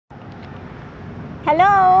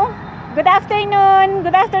Hello! Good afternoon!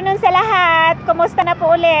 Good afternoon sa lahat! Kumusta na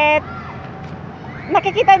po ulit?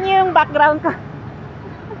 Nakikita niyo yung background ko.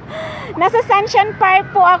 Nasa Sunshine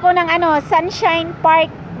Park po ako ng Sunshine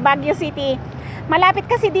Park, Baguio City. Malapit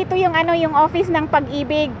kasi dito yung yung office ng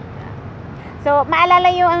Pag-ibig. So,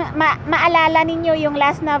 maalala ninyo yung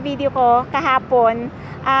last na video ko kahapon,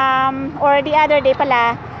 or the other day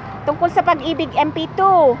pala, tungkol sa Pag-ibig MP2.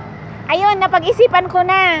 Ayun, napag-isipan ko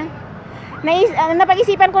na.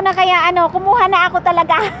 Napag-isipan ko na kaya kumuha na ako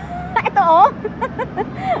talaga. Ito oh.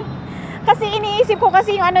 Kasi iniisip ko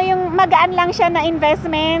kasi yung magaan lang siya na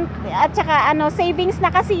investment at saka savings na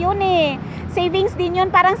kasi yun eh. Savings din yun,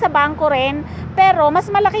 parang sa bangko rin, pero mas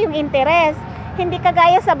malaki yung interest. Hindi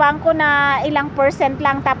kagaya sa bangko na ilang percent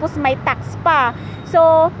lang tapos may tax pa.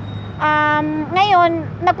 So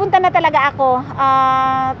ngayon nagpunta na talaga ako,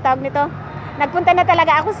 nagpunta na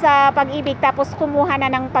talaga ako sa Pag-ibig tapos kumuha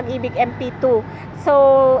na ng Pag-ibig MP2. So,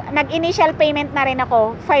 nag-initial payment na rin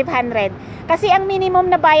ako, 500. Kasi ang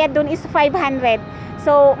minimum na bayad dun is 500.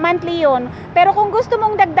 So, monthly yun. Pero kung gusto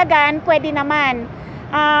mong dagdagan, pwede naman.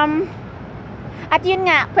 At yun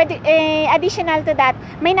nga, pwede, additional to that,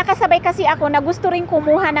 may nakasabay kasi ako na gusto rin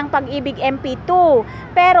kumuha ng Pag-ibig MP2.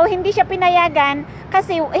 Pero hindi siya pinayagan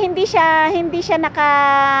kasi hindi siya naka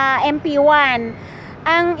MP1.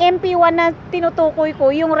 Ang MP1 na tinutukoy ko,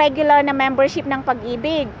 yung regular na membership ng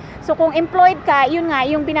Pag-ibig. So kung employed ka, yun nga,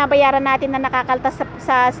 yung binabayaran natin na nakakaltas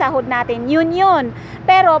sa sahod natin, yun.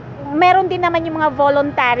 Pero meron din naman yung mga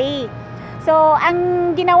voluntary. So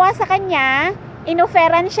ang ginawa sa kanya,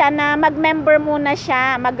 inoferan siya na mag-member muna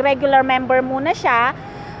siya, mag-regular member muna siya,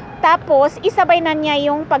 tapos isabay na niya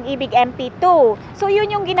yung Pag-ibig MP2. So yun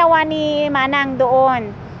yung ginawa ni Manang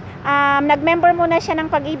doon. Nag-member muna siya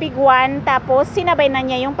ng Pag-ibig 1, tapos sinabay na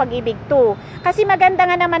niya yung Pag-ibig 2. Kasi maganda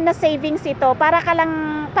nga naman na savings ito, para ka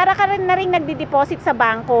rin na rin nagdi-deposit sa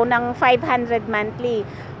bangko ng 500 monthly.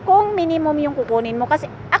 Kung minimum yung kukunin mo, kasi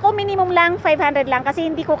ako minimum lang 500 lang kasi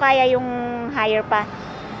hindi ko kaya yung higher pa.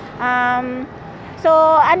 So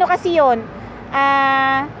kasi yun,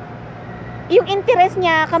 yung interest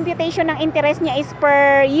niya, computation ng interest niya is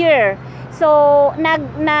per year. So,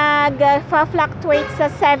 nag-fluctuate sa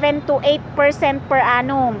 7 to 8% per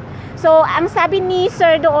annum. So, ang sabi ni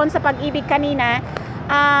Sir doon sa Pag-ibig kanina,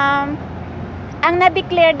 ang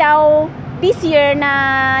na-declare daw this year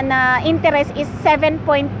na interest is 7.2.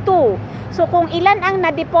 So, kung ilan ang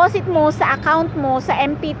na-deposit mo sa account mo sa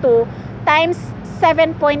MP2 times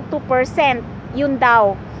 7.2%, yun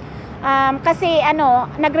daw. Kasi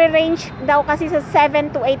nagre-range daw kasi sa 7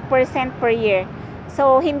 to 8% per year.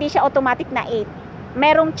 So, hindi siya automatic na 8.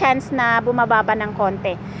 Merong chance na bumababa ng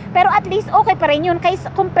konti. Pero at least okay pa rin yun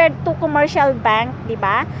kaysa compared to commercial bank, 'di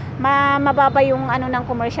ba? Mababa yung ng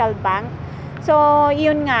commercial bank. So,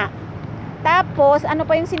 yun nga. Tapos, ano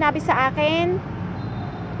pa yung sinabi sa akin?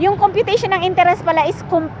 Yung computation ng interest pala is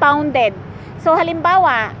compounded. So,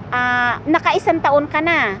 halimbawa, naka-isang taon ka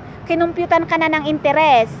na, kinumputan ka na ng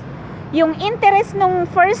interest. Yung interest nung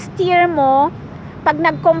first year mo, pag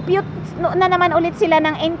nag-compute na naman ulit sila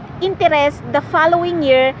ng interest the following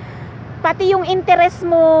year, pati yung interest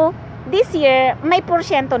mo this year, may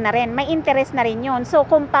porsyento na rin, may interest na rin yun. So,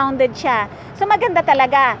 compounded siya. So, maganda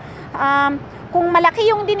talaga. Kung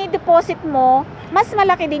malaki yung dinideposit mo, mas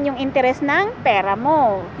malaki din yung interest ng pera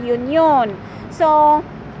mo. Yun. So,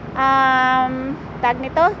 tag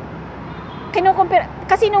nito,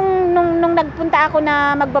 kasi nung nagpunta ako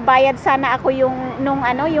na magbabayad sana ako yung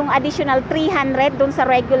additional 300 dun sa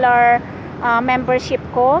regular membership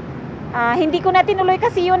ko, hindi ko na tinuloy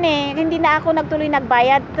kasi yun eh, hindi na ako nagtuloy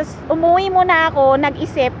nagbayad. Tapos umuwi muna ako,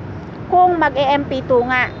 nag-isip kung mag-MP2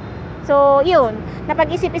 nga. So yun,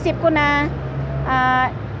 napag-isip-isip ko na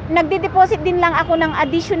nagde-deposit din lang ako ng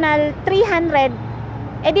additional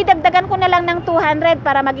 300, didagdagan ko na lang ng 200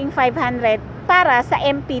 para maging 500 para sa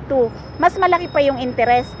MP2. Mas malaki pa yung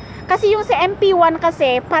interest. Kasi yung sa MP1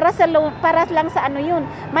 kasi para lang sa yun,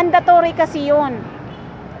 mandatory kasi yun.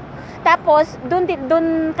 Tapos doon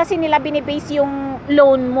kasi nila binibase yung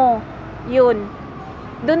loan mo. Yun.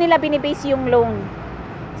 Doon nila binibase yung loan.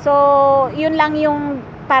 So, yun lang yung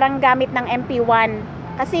parang gamit ng MP1.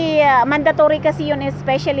 Kasi mandatory kasi yun,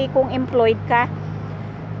 especially kung employed ka.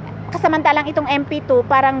 Kasamantalang itong MP2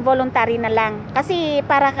 parang voluntary na lang kasi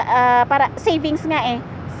para savings nga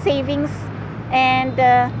savings and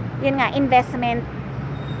yun nga, investment.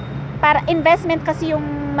 Para investment kasi yung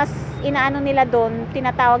mas inaano nila doon,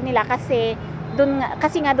 tinatawag nila kasi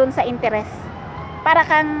nga doon sa interest. Para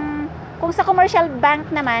kang, kung sa commercial bank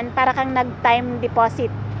naman, para kang nag-time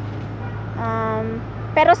deposit.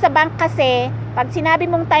 Pero sa bank kasi, pag sinabi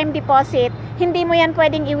mong time deposit, hindi mo yan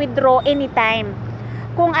pwedeng i-withdraw anytime.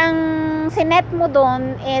 kung ang sinet mo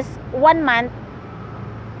doon is 1 month,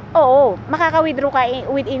 oo, makaka-withdraw ka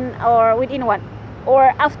within one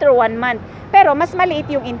or after 1 month. Pero mas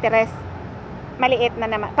maliit yung interest. Maliit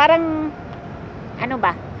na naman. Parang ano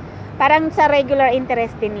ba? Parang sa regular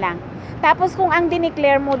interest din lang. Tapos kung ang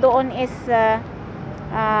dineclare mo doon is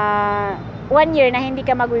 1 year na hindi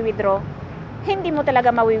ka magwi-withdraw, hindi mo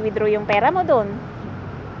talaga mawi-withdraw yung pera mo doon.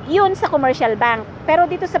 Yun sa commercial bank. Pero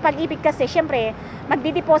dito sa Pag-ibig kasi, syempre,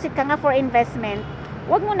 magdi-deposit ka nga for investment,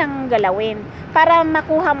 wag mo nang galawin para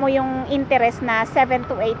makuha mo yung interest na 7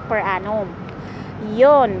 to 8 per annum.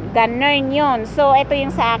 Yun, ganun yun. So, ito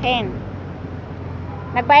yung sa akin.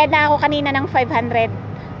 Nagbayad na ako kanina ng 500.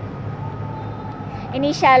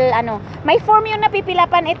 Initial, may form yung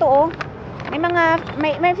napipilapan ito, oh.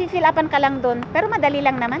 May fill-upan ka lang doon. Pero madali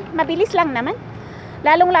lang naman. Mabilis lang naman.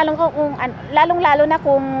 Lalong-lalo na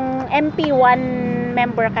kung MP1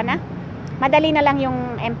 member ka na. Madali na lang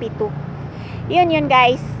yung MP2. Yun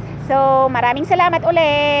guys. So, maraming salamat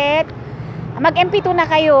ulit. Mag MP2 na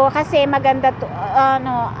kayo kasi maganda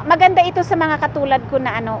maganda ito sa mga katulad ko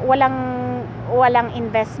na walang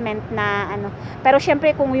investment na Pero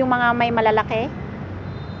syempre kung yung mga may malalaki,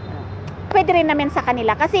 pwede rin naman sa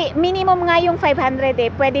kanila kasi minimum nga yung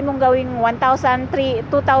 500 pwede mong gawing 1,003,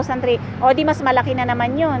 2,003 o di mas malaki na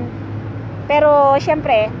naman yun. Pero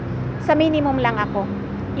syempre sa minimum lang ako,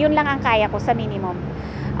 yun lang ang kaya ko sa minimum.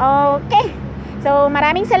 Okay, so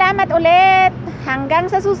maraming salamat ulit. Hanggang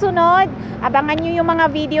sa susunod, abangan nyo yung mga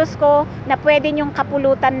videos ko na pwede nyong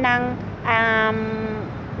kapulutan ng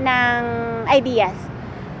ideas.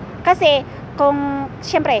 Kasi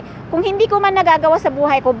syempre, kung hindi ko man nagagawa sa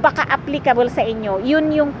buhay ko, baka applicable sa inyo. Yun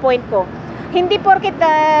yung point ko. Hindi porket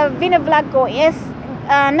vlog ko is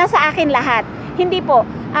nasa akin lahat. Hindi po.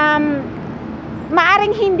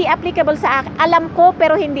 Maaring hindi applicable sa akin. Alam ko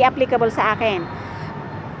pero hindi applicable sa akin.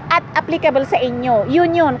 At applicable sa inyo.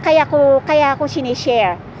 Yun. Kaya ko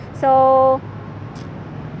sinishare. So,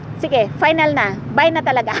 sige, final na. Bye na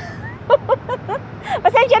talaga.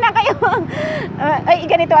 Pasensya na kayo.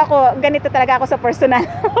 Ganito talaga ako sa personal.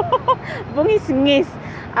 Bungis-ngis.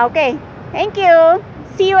 Okay. Thank you.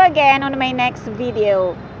 See you again on my next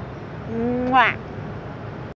video. Mwah.